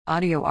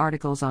Audio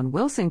articles on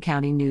Wilson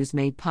County News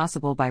made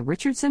possible by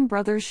Richardson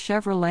Brothers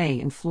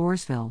Chevrolet in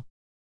Floresville.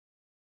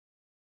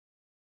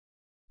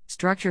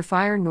 Structure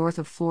fire north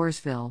of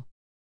Floresville.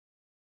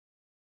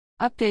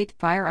 Update: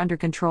 fire under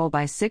control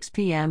by 6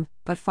 p.m.,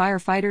 but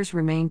firefighters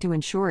remained to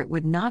ensure it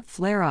would not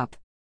flare up.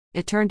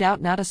 It turned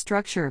out not a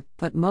structure,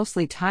 but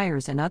mostly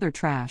tires and other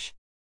trash.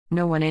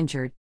 No one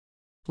injured.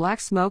 Black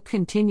smoke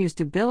continues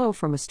to billow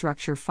from a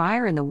structure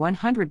fire in the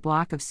 100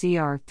 block of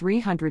CR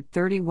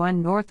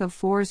 331 north of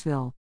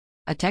Floresville.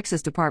 A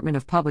Texas Department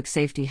of Public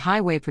Safety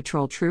Highway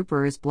Patrol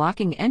trooper is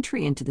blocking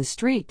entry into the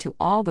street to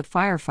all but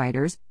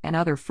firefighters and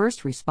other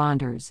first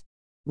responders.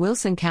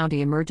 Wilson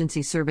County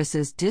Emergency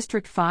Services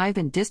District 5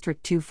 and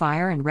District 2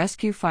 fire and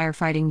rescue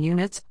firefighting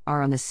units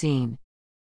are on the scene.